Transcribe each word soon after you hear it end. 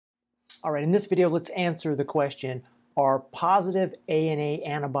All right, in this video, let's answer the question, are positive ANA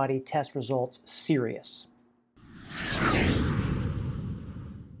antibody test results serious?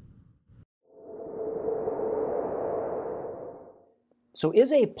 So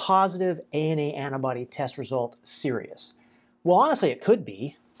is a positive ANA antibody test result serious? Well, honestly, it could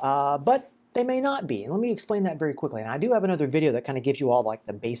be, but they may not be. And let me explain that very quickly. And I do have another video that kind of gives you all like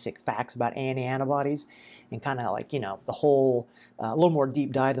the basic facts about ANA antibodies and kind of like, you know, the whole, a little more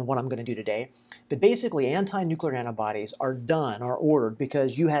deep dive than what I'm going to do today. But basically, anti-nuclear antibodies are ordered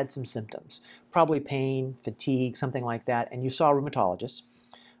because you had some symptoms, probably pain, fatigue, something like that, and you saw a rheumatologist.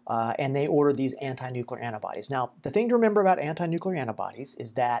 And they ordered these anti-nuclear antibodies. Now, the thing to remember about anti-nuclear antibodies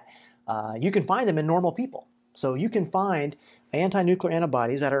is that you can find them in normal people. So you can find anti-nuclear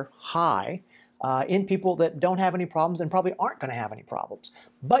antibodies that are high in people that don't have any problems and probably aren't going to have any problems.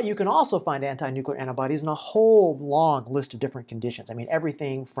 But you can also find anti-nuclear antibodies in a whole long list of different conditions. I mean,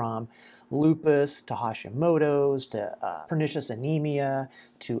 everything from lupus to Hashimoto's to pernicious anemia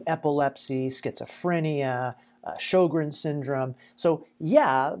to epilepsy, schizophrenia, Sjogren's syndrome. So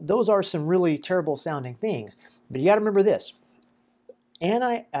yeah, those are some really terrible sounding things. But you got to remember this.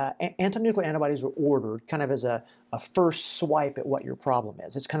 Anti-nuclear antibodies are ordered kind of as a first swipe at what your problem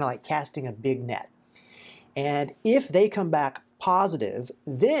is. It's kind of like casting a big net. And if they come back positive,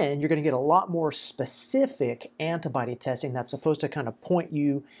 then you're going to get a lot more specific antibody testing that's supposed to kind of point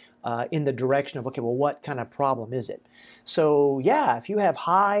you in the direction of, okay, well, what kind of problem is it? So yeah, if you have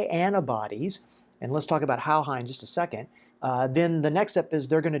high antibodies, and let's talk about how high in just a second, then the next step is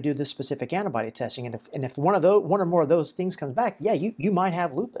they're going to do this specific antibody testing. And if one or more of those things comes back, yeah, you might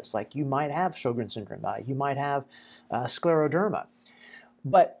have lupus, like you might have Sjogren's syndrome, you might have scleroderma.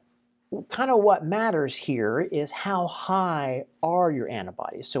 But kind of what matters here is how high are your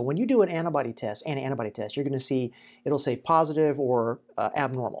antibodies. So when you do an antibody test, you're going to see, it'll say positive or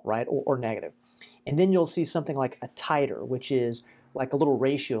abnormal, right, or negative. And then you'll see something like a titer, which is like a little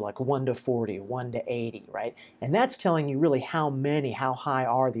ratio, like 1 to 40, 1 to 80, right? And that's telling you really how high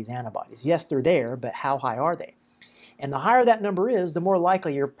are these antibodies. Yes, they're there, but how high are they? And the higher that number is, the more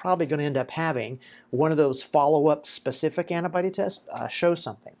likely you're probably going to end up having one of those follow-up specific antibody tests show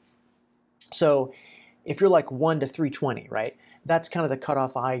something. So if you're like 1 to 320, right? That's kind of the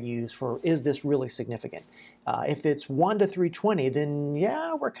cutoff I use for, is this really significant? If it's 1 to 320, then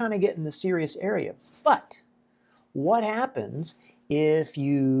yeah, we're kind of getting the serious area. But what happens if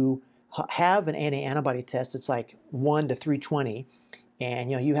you have an antibody test that's like 1 to 320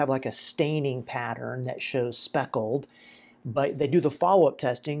 and you have like a staining pattern that shows speckled, but they do the follow-up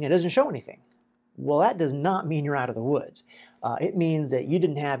testing, it doesn't show anything? Well, that does not mean you're out of the woods. It means that you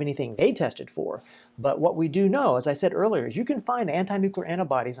didn't have anything they tested for. But what we do know, as I said earlier, is you can find anti-nuclear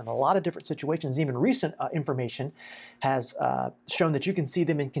antibodies in a lot of different situations. Even recent information has shown that you can see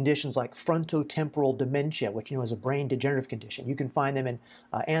them in conditions like frontotemporal dementia, which is a brain degenerative condition. You can find them in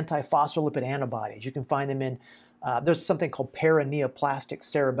antiphospholipid antibodies. You can find them in, there's something called paraneoplastic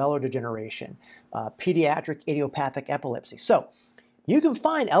cerebellar degeneration, pediatric idiopathic epilepsy. So you can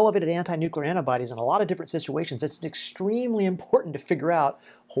find elevated anti-nuclear antibodies in a lot of different situations. It's extremely important to figure out,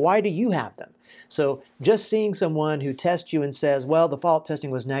 why do you have them? So just seeing someone who tests you and says, well, the follow-up testing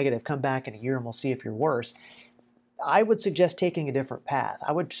was negative, come back in a year and we'll see if you're worse, I would suggest taking a different path.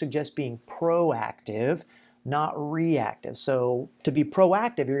 I would suggest being proactive, not reactive. So to be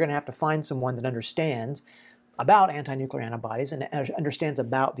proactive, you're going to have to find someone that understands about anti-nuclear antibodies and understands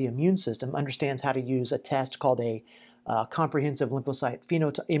about the immune system, understands how to use a test called a comprehensive lymphocyte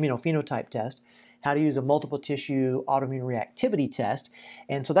immunophenotype test, how to use a multiple tissue autoimmune reactivity test.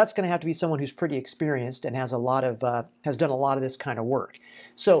 And so that's going to have to be someone who's pretty experienced and has done a lot of this kind of work.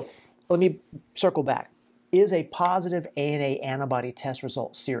 So let me circle back. Is a positive ANA antibody test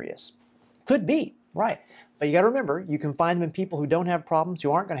result serious? Could be, right. But you got to remember, you can find them in people who don't have problems,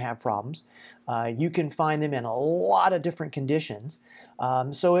 who aren't going to have problems. You can find them in a lot of different conditions.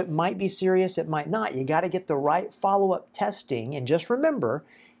 So it might be serious, it might not. You got to get the right follow-up testing. And just remember,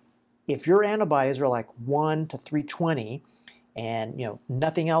 if your antibodies are like 1 to 320 and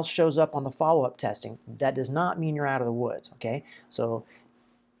nothing else shows up on the follow-up testing, that does not mean you're out of the woods, okay? So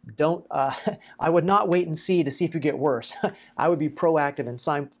don't, I would not wait and see to see if you get worse. I would be proactive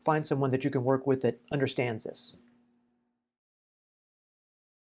and find someone that you can work with that understands this.